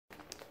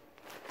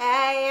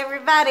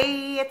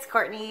everybody, it's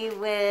Courtney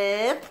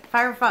with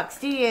Fiberfox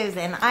Studios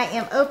and I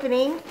am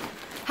opening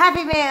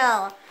Happy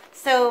Mail.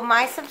 So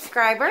my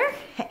subscriber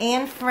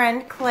and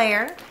friend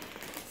Claire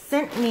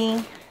sent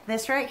me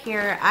this right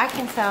here. I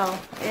can tell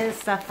it is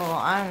stuff full.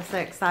 I'm so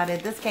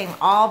excited. This came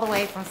all the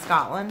way from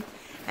Scotland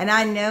and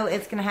I know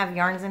it's going to have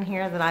yarns in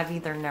here that I've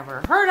either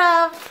never heard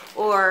of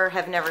or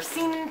have never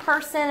seen in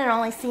person and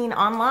only seen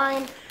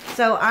online.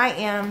 So I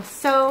am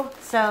so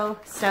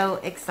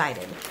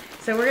excited.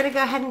 So we're going to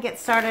go ahead and get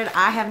started.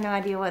 I have no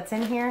idea what's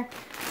in here.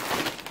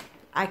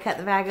 I cut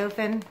the bag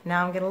open.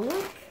 Now I'm going to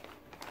look.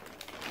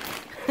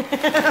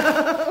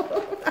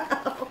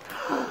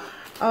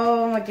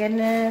 Oh my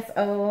goodness.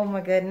 Oh my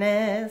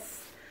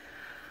goodness.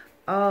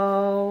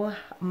 Oh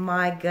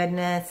my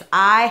goodness.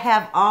 I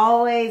have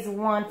always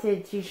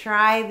wanted to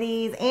try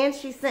these, and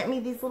she sent me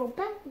these little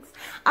bags.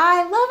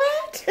 I love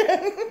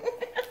it.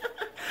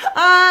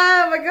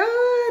 Oh my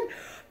god.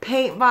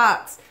 Paint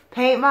box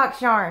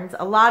yarns.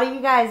 A lot of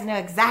you guys know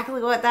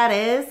exactly what that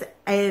is,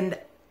 and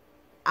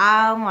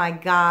oh my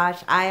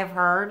gosh, I have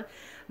heard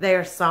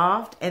they're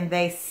soft, and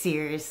they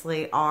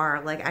seriously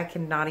are. Like, I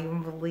cannot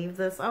even believe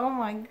this. Oh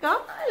my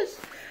gosh.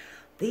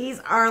 These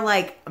are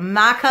like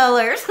my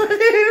colors.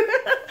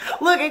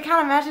 Look, it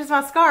kind of matches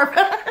my scarf.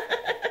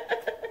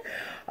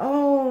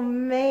 Oh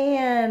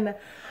man.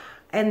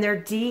 And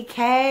they're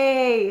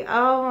DK.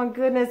 Oh my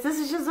goodness. This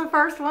is just the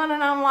first one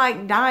and I'm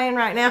like dying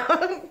right now.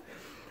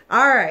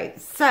 Alright,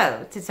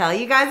 so to tell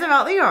you guys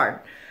about the yarn.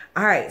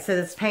 Alright, so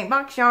this paint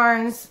box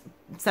yarns.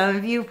 Some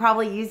of you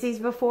probably used these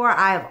before.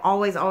 I have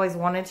always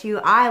wanted to.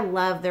 I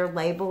love their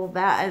label.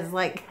 That is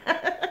like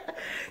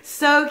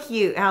so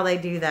cute how they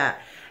do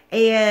that.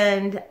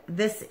 And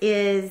this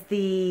is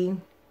the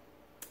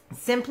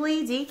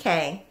Simply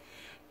DK.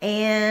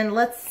 And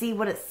let's see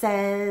what it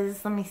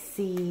says. Let me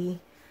see.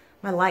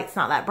 My light's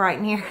not that bright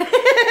in here.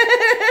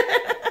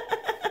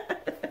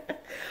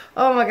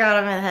 Oh my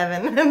god, I'm in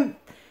heaven.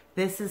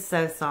 This is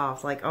so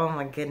soft. Like, oh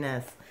my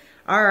goodness.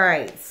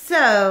 Alright,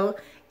 so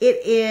it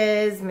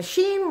is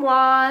machine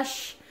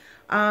wash,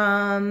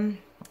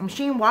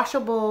 machine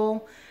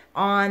washable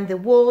on the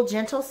wool,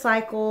 gentle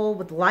cycle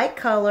with light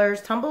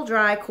colors, tumble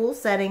dry, cool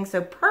setting.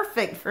 So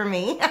perfect for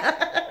me.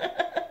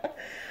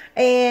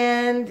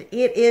 And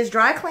it is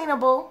dry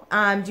cleanable.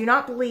 Do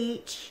not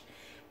bleach.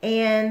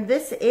 And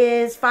this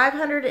is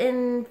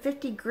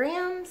 550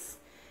 grams. Is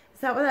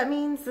that what that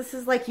means? This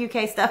is like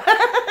UK stuff.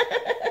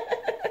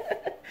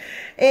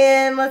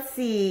 And let's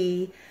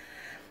see.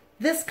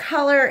 This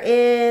color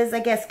is,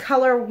 I guess,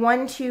 color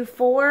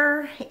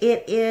 124.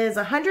 It is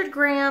 100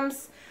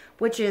 grams,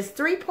 which is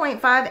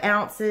 3.5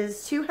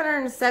 ounces,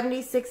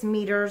 276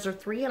 meters or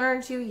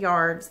 302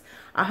 yards,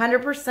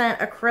 100%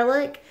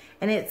 acrylic,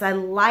 and it's a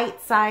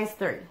light size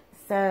 3.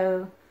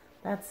 So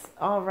that's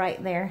all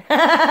right there.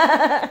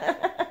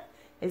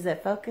 Is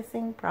it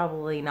focusing?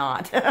 Probably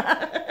not.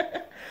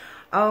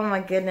 Oh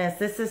my goodness,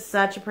 this is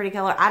such a pretty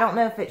color. I don't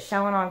know if it's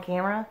showing on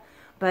camera,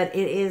 but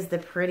it is the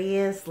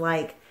prettiest,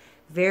 like,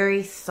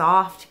 very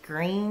soft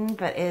green.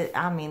 But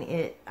I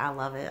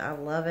love it. I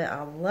love it.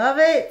 I love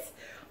it.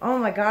 Oh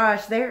my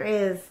gosh, there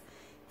is,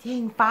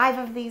 dang, 5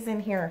 of these in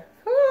here.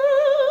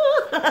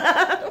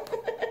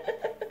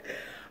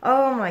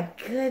 Oh my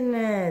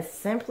goodness.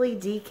 Simply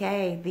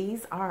DK.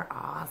 These are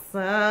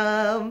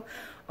awesome.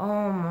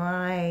 Oh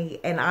my.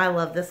 And I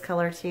love this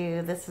color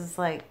too. This is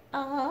like,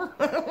 oh.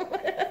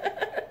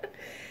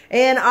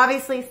 And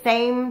obviously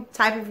same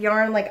type of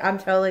yarn. Like, I'm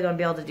totally going to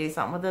be able to do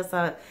something with this.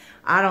 I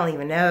don't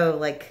even know.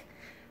 Like,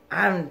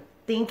 I'm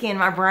thinking,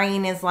 my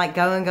brain is like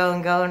going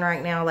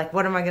right now. Like,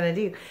 what am I going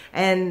to do?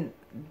 And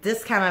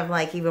this kind of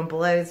like even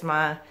blows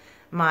my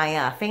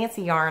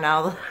fancy yarn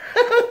out of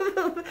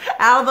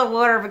the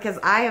water, because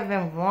I have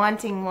been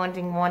wanting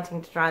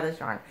to try this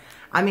yarn.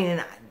 I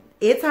mean,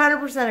 it's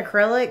 100%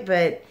 acrylic,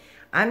 but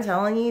I'm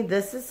telling you,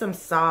 this is some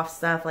soft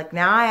stuff. Like,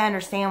 now I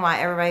understand why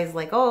everybody's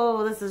like,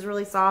 oh, this is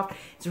really soft.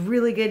 It's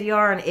really good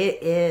yarn.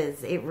 It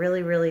is. It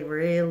really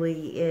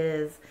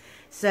is.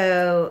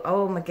 So,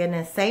 oh my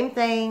goodness. Same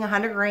thing,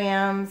 100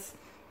 grams.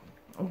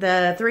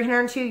 The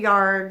 302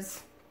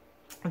 yards,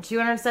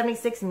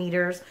 276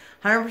 meters,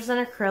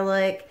 100%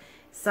 acrylic.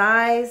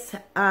 Size,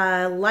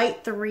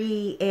 light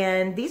 3.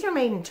 And these are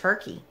made in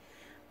Turkey.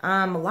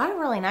 A lot of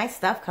really nice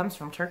stuff comes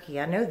from Turkey.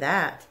 I know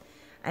that.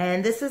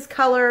 And this is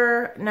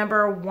color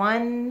number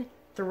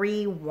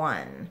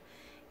 131.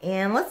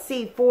 And let's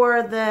see,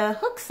 for the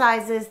hook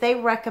sizes, they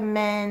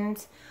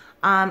recommend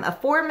a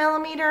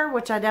 4mm,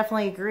 which I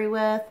definitely agree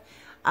with.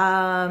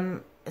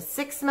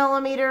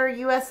 6mm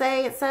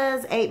USA, it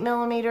says,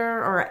 8mm,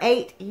 or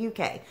 8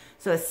 UK.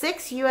 So a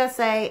 6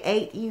 USA,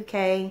 8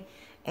 UK,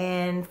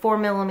 and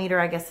 4mm,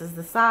 I guess, is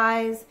the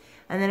size.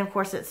 And then, of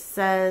course, it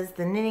says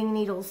the knitting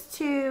needles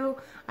too.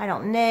 I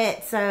don't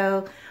knit,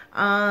 so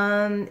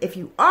if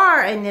you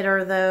are a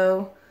knitter,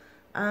 though,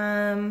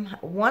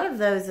 one of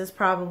those is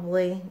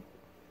probably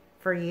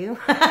for you.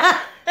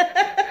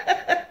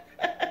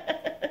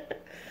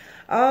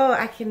 Oh,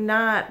 I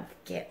cannot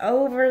get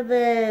over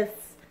this.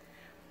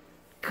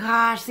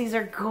 Gosh, these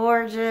are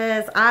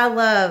gorgeous. I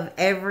love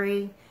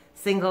every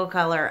single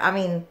color. I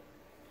mean,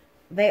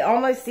 they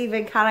almost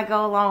even kind of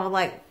go along with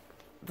like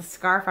the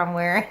scarf I'm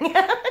wearing.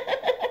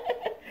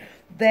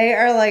 They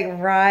are like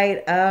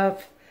right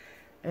up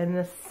in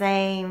the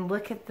same.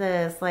 Look at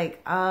this.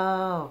 Like,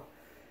 oh,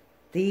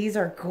 these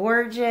are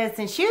gorgeous.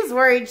 And she was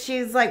worried.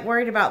 She's like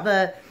worried about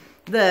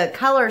the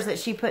colors that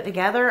she put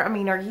together. I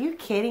mean, are you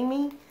kidding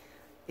me?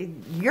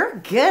 You're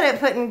good at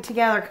putting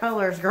together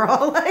colors,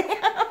 girl. Like,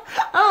 I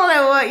don't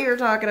know what you're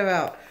talking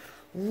about.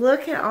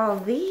 Look at all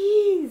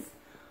these.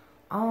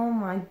 Oh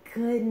my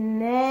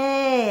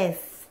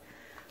goodness.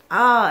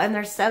 Oh, and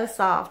they're so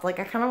soft. Like,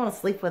 I kind of want to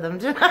sleep with them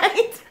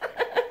tonight.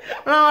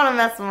 I don't want to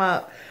mess them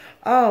up.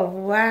 Oh,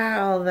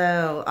 wow,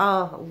 though.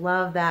 Oh,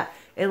 love that.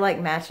 It,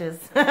 like, matches.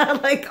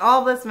 Like,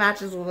 all this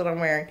matches with what I'm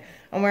wearing.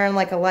 I'm wearing,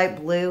 like, a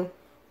light blue,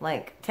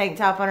 like, tank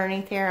top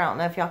underneath here. I don't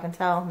know if y'all can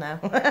tell. No.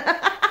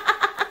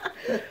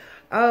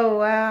 Oh,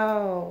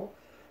 wow.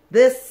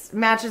 This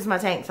matches my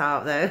tank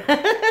top, though.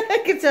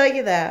 I can tell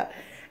you that.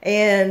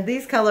 And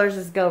these colors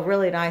just go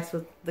really nice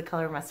with the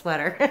color of my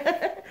sweater.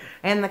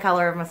 And the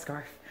color of my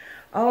scarf.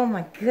 Oh,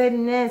 my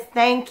goodness.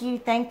 Thank you,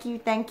 thank you,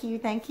 thank you,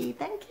 thank you,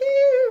 thank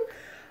you.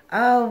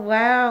 Oh,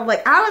 wow.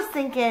 Like, I was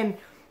thinking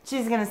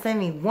she's going to send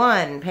me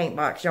one paint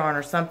box yarn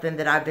or something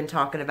that I've been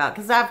talking about.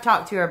 Because I've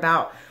talked to her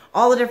about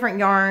all the different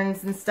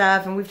yarns and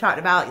stuff. And we've talked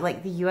about,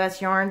 like, the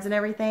U.S. yarns and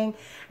everything.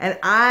 And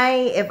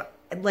I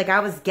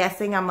was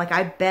guessing, I'm like,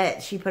 I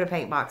bet she put a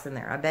paint box in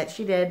there. I bet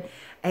she did.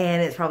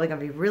 And it's probably going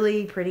to be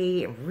really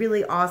pretty and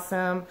really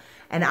awesome.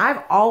 And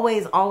I've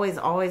always, always,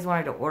 always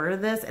wanted to order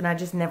this. And I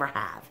just never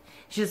have.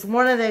 It's just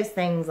one of those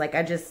things. Like,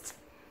 I just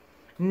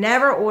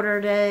never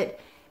ordered it.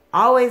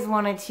 Always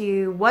wanted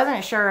to.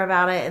 Wasn't sure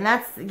about it. And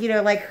that's, you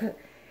know, like,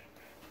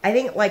 I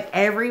think, like,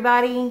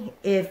 everybody,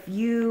 if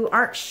you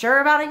aren't sure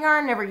about a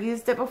yarn, never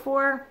used it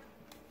before,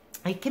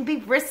 it can be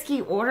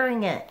risky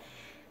ordering it.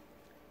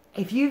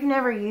 If you've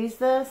never used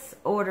this,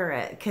 order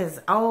it. Because,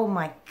 oh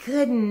my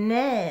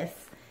goodness,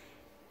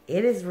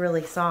 it is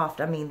really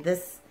soft. I mean,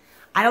 this,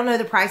 I don't know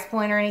the price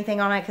point or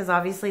anything on it. Because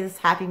obviously this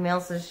Happy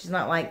Meal, so she's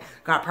not like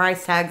got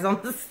price tags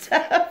on the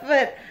stuff.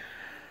 But,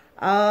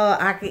 oh,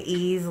 I could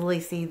easily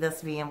see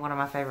this being one of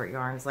my favorite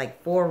yarns.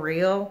 Like, for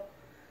real.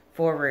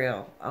 For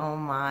real. Oh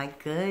my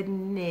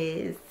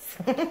goodness.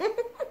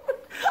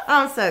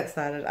 I'm so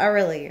excited. I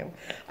really am.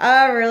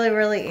 I really,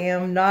 really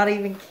am. Not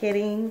even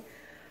kidding.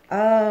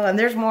 Oh, and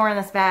there's more in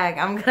this bag.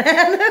 I'm going to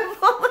have to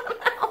pull them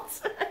out.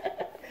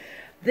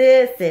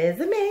 This is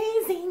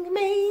amazing,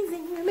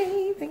 amazing,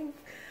 amazing.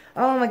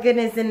 Oh, my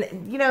goodness.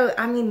 And, you know,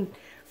 I mean,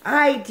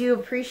 I do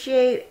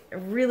appreciate,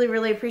 really,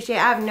 really appreciate,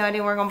 I have no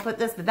idea where I'm going to put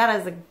this, but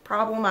that is a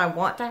problem I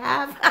want to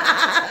have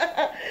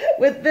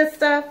with this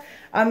stuff.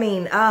 I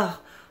mean, oh,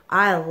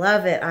 I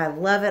love it. I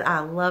love it. I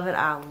love it.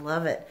 I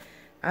love it.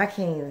 I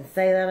can't even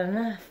say that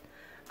enough.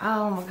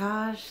 Oh, my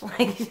gosh.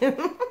 Like...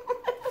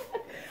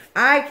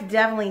 I could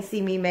definitely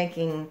see me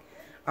making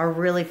a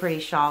really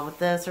pretty shawl with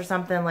this or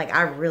something. Like,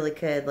 I really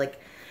could.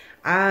 Like,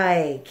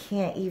 I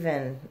don't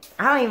even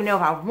know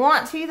if I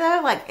want to,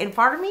 though. Like, in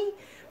part of me,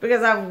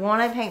 because I've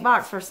wanted paint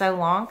box for so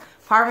long,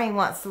 part of me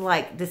wants to,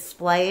 like,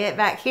 display it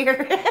back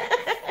here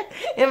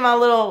in my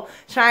little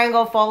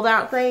triangle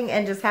fold-out thing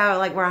and just have it,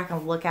 like, where I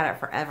can look at it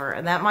forever.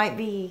 And that might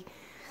be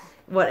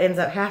what ends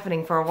up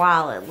happening for a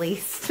while, at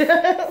least.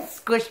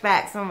 Squish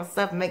back some of the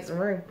stuff and make some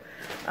room.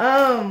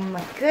 Oh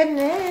my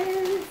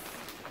goodness.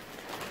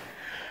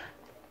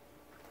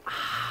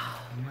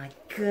 Oh my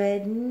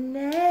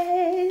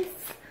goodness.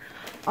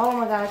 Oh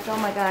my gosh, oh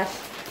my gosh.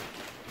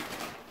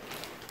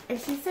 And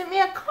she sent me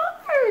a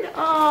card.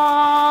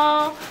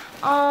 Oh,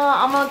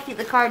 I'm going to keep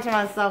the card to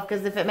myself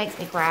because if it makes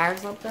me cry or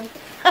something.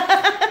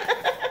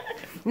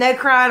 No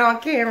crying on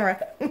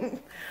camera.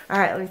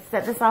 Alright, let me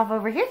set this off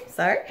over here.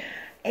 Sorry.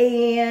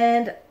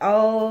 And,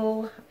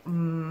 oh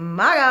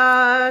my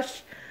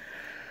gosh.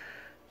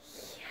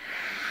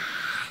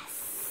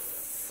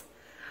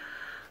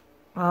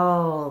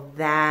 Oh,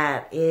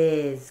 that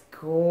is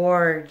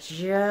gorgeous.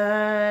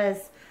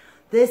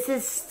 This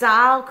is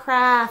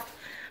Stylecraft.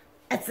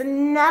 It's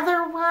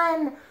another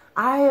one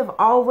I have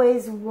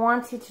always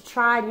wanted to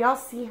try. Do y'all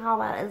see how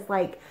that is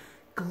like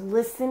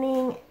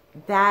glistening?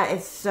 That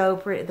is so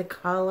pretty. The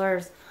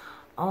colors.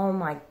 Oh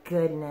my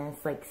goodness.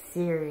 Like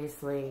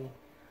seriously.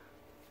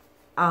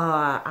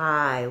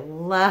 I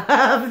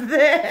love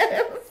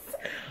this.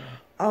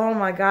 Oh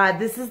my God,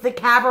 this is the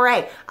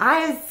Cabaret. I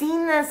have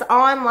seen this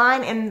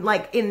online and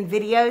like in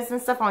videos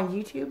and stuff on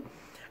YouTube.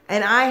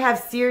 And I have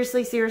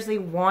seriously, seriously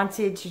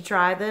wanted to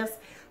try this.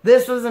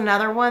 This was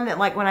another one that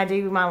like when I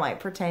do my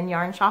like pretend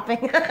yarn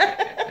shopping.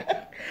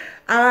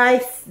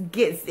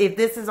 If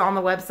this is on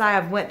the website,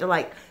 I've went to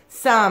like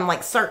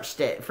searched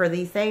it for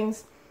these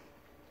things.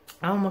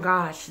 Oh my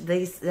gosh,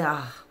 these,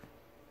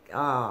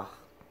 all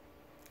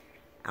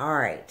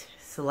right,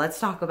 so let's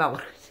talk about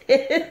what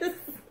it is.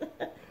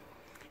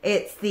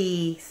 It's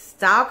the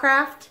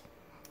Stylecraft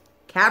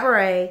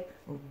Cabaret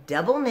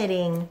double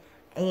knitting,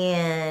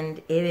 and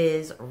it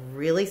is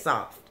really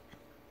soft.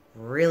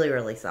 Really,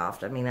 really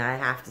soft. I mean, I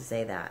have to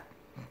say that.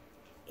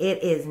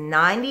 It is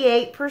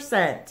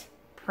 98%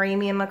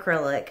 premium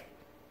acrylic.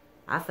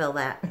 I feel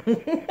that.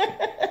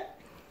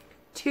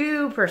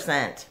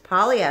 2%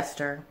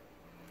 polyester.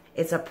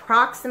 It's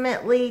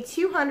approximately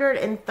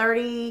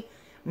 230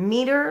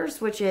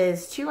 meters, which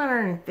is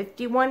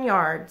 251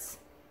 yards.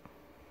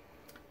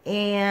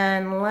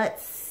 And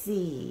let's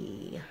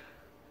see.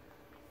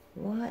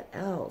 What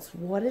else?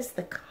 What is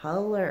the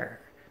color?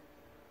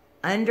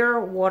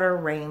 Underwater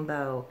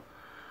rainbow.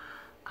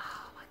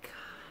 Oh my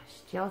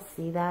gosh. Do y'all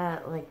see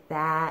that? Like,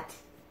 that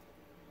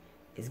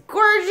is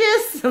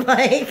gorgeous.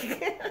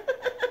 Like,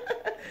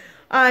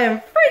 I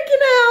am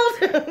freaking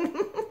out.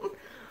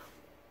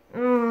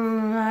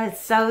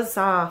 It's so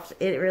soft.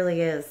 It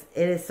really is.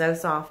 It is so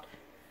soft.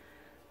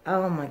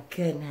 Oh my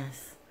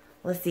goodness.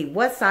 Let's see.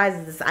 What size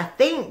is this? I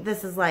think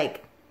this is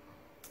like,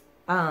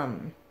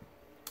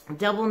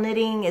 double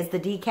knitting is the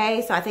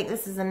DK. So I think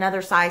this is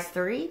another size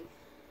 3.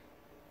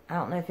 I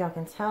don't know if y'all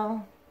can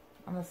tell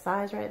on the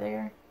size right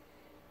there.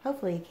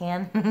 Hopefully you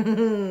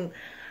can.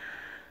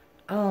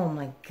 Oh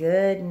my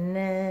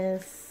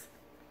goodness.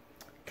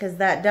 Because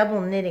that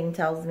double knitting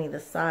tells me the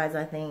size,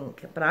 I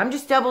think. But I'm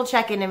just double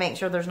checking to make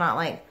sure there's not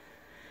like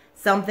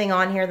something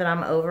on here that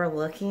I'm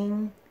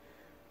overlooking.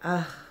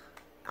 Ugh,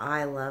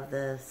 I love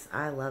this.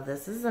 I love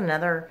this. This is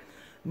another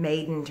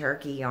made in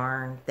Turkey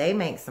yarn. They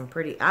make some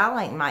pretty... I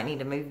like might need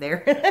to move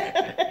there.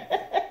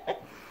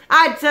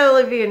 I'd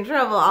totally be in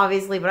trouble,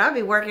 obviously, but I'd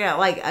be working at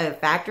like a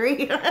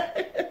factory.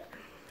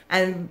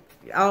 And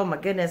oh my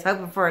goodness,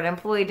 hoping for an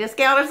employee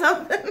discount or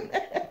something.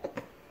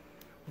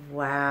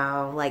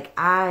 Wow, like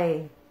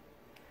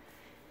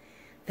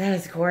that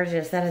is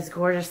gorgeous. That is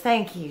gorgeous.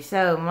 Thank you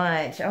so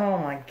much. Oh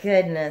my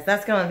goodness.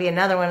 That's going to be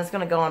another one that's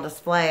going to go on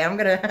display. I'm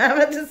going to have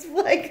a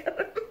display.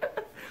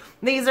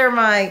 These are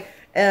my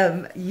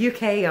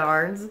UK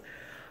yarns.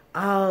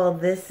 Oh,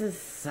 this is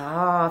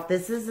soft.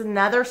 This is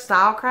another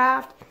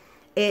Stylecraft.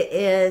 It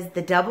is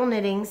the double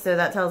knitting, so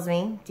that tells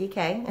me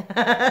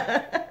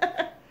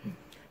DK.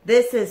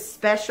 This is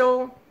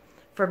special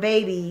for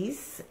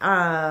babies.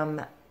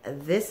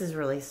 This is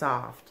really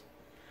soft.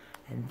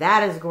 And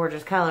that is a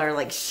gorgeous color.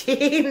 Like,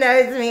 she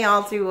knows me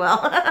all too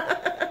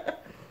well.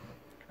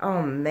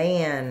 Oh,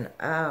 man.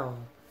 Oh.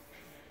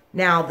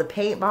 Now, the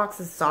paint box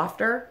is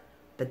softer,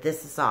 but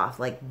this is soft.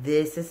 Like,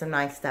 this is some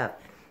nice stuff.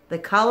 The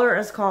color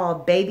is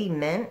called Baby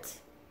Mint.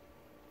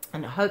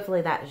 And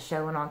hopefully that is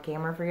showing on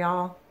camera for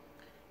y'all.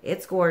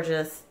 It's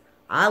gorgeous.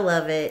 I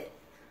love it.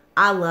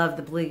 I love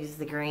the blues,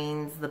 the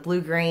greens, the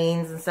blue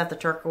greens and stuff, the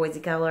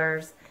turquoisey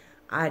colors.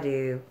 I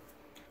do.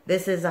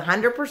 This is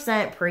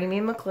 100%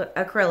 premium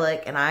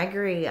acrylic, and I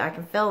agree. I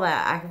can feel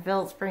that. I can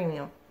feel it's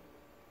premium.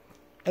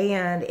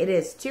 And it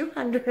is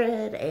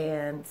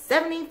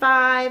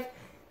 275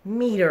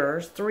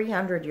 meters,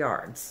 300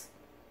 yards.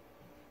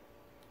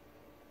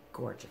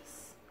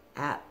 Gorgeous.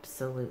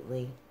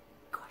 Absolutely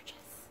gorgeous.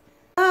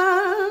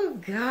 Oh,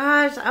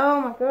 gosh.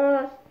 Oh, my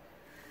gosh.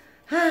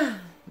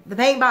 The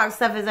paint box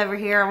stuff is over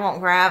here. I won't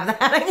grab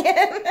that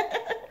again.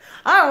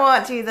 I don't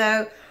want to,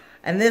 though.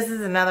 And this is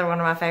another one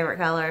of my favorite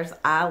colors.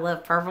 I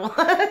love purple.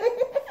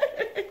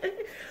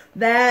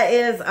 That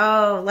is,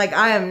 oh, like,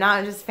 I am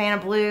not just a fan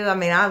of blue. I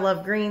mean, I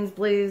love greens,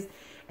 blues,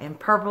 and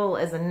purple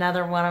is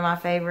another one of my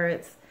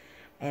favorites.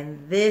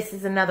 And this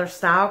is another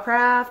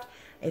Stylecraft.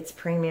 It's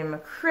premium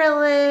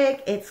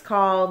acrylic. It's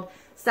called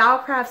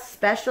Stylecraft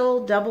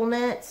Special Double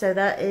Knit. So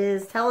that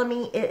is telling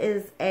me it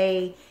is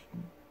a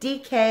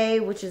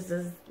DK, which is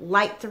a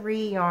light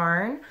 3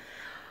 yarn.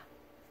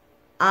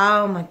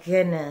 Oh my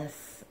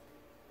goodness.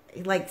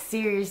 Like,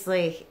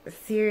 seriously,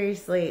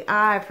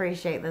 I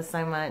appreciate this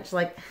so much.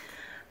 Like,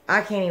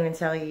 I can't even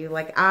tell you.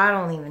 Like, I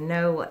don't even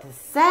know what to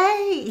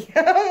say.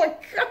 Oh my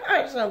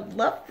gosh, I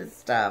love this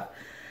stuff.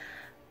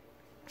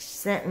 She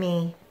sent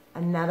me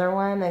another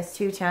one that's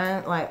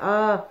 2-tone. Like,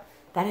 oh,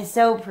 that is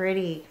so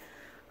pretty.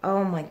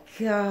 Oh my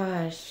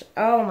gosh.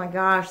 Oh my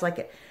gosh.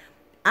 Like,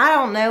 I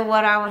don't know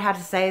what I would have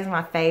to say is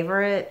my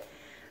favorite.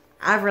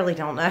 I really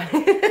don't know.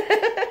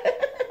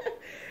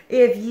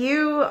 If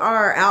you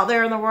are out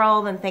there in the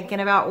world and thinking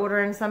about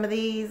ordering some of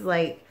these,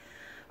 like,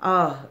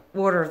 oh,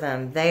 order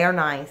them. They are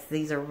nice.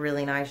 These are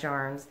really nice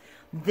yarns.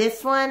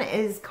 This one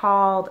is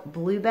called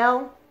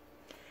Bluebell.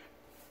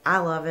 I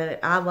love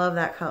it. I love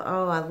that color.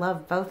 Oh, I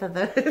love both of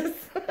those.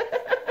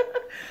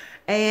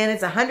 And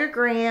it's 100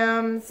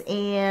 grams.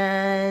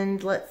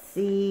 And let's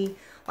see.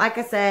 Like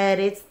I said,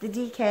 it's the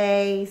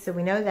DK. So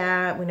we know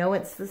that. We know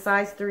it's the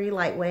size 3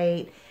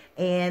 lightweight.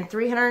 And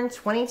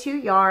 322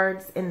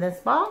 yards in this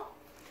ball.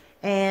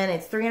 And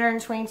it's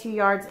 322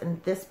 yards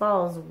in this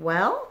ball as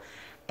well.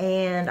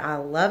 And I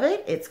love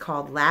it. It's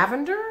called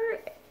Lavender.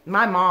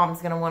 My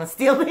mom's going to want to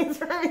steal these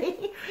from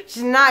me.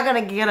 She's not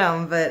going to get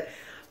them. But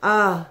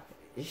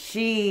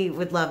she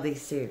would love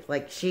these too.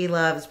 Like, she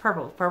loves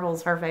purple. Purple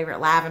is her favorite.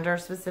 Lavender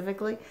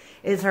specifically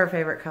is her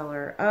favorite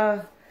color.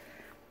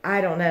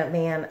 I don't know,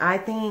 man. I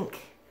think...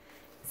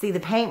 See, the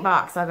paint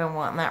box, I've been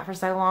wanting that for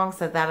so long.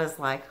 So that is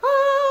like,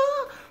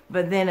 ah.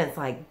 But then it's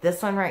like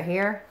this one right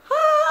here.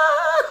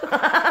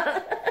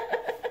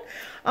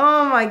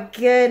 Oh my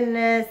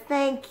goodness.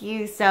 Thank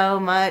you so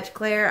much,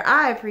 Claire.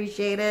 I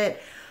appreciate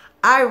it.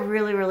 I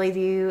really, really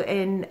do.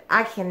 And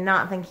I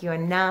cannot thank you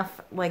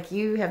enough. Like,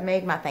 you have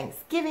made my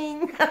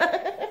Thanksgiving.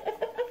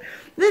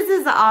 This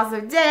is an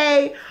awesome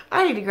day.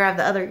 I need to grab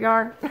the other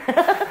yarn.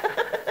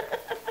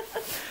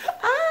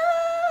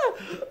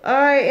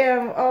 I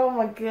am, oh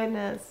my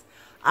goodness.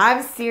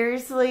 I'm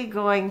seriously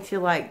going to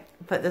like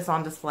put this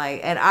on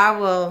display, and I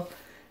will,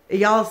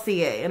 y'all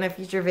see it in a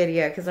future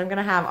video because I'm going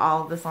to have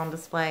all of this on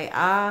display.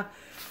 Oh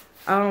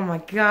my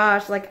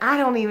gosh. Like, I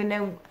don't even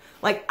know.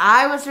 Like,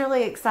 I was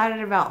really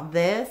excited about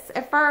this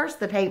at first,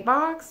 the paint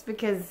box,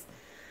 because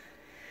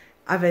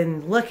I've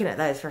been looking at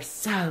those for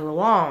so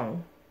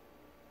long.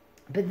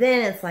 But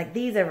then it's like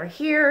these over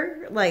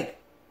here, like,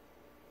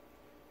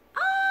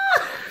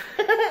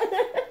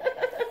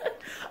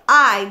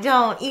 I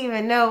don't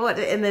even know what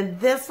to, and then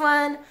this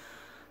one,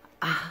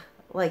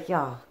 like,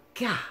 y'all,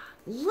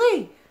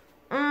 golly,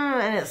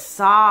 and it's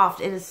soft.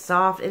 It is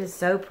soft. It is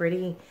so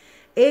pretty.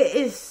 It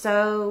is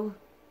so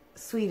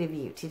sweet of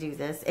you to do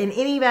this. And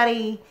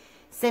anybody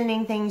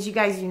sending things, you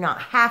guys do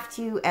not have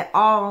to at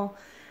all.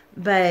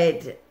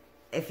 But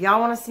if y'all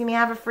want to see me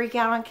have a freak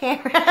out on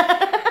camera,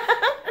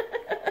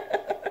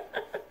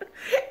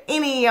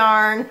 any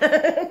yarn.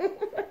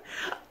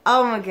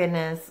 Oh my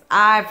goodness.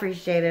 I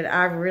appreciate it.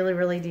 I really,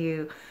 really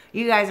do.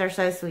 You guys are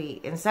so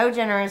sweet and so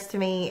generous to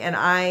me. And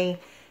I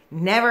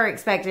never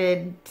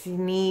expected to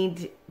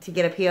need to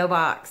get a P.O.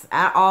 box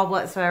at all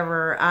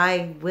whatsoever.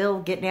 I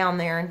will get down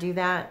there and do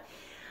that.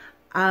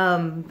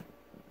 Man,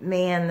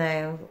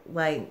 though,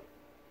 like,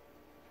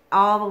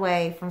 all the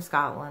way from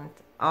Scotland.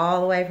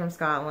 All the way from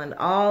Scotland.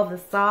 All the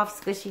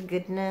soft, squishy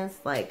goodness.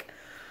 Like,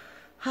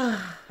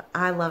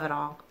 I love it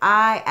all.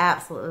 I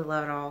absolutely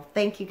love it all.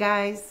 Thank you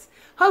guys.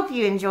 Hope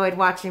you enjoyed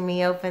watching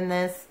me open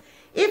this.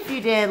 If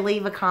you did,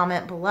 leave a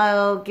comment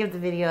below. Give the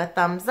video a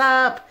thumbs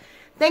up.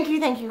 Thank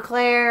you,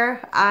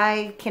 Claire.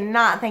 I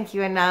cannot thank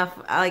you enough.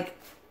 Like,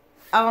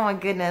 oh my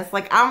goodness.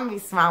 Like, I'm going to be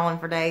smiling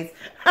for days.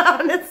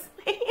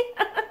 Honestly.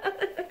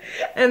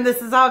 And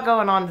this is all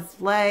going on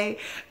display.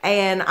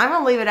 And I'm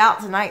going to leave it out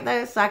tonight,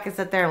 though, so I can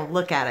sit there and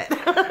look at it.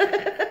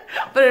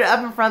 Put it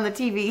up in front of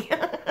the TV.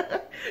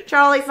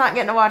 Charlie's not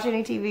getting to watch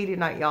any TV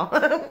tonight, y'all.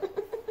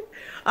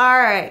 All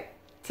right.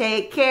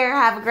 Take care.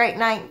 Have a great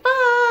night. Bye.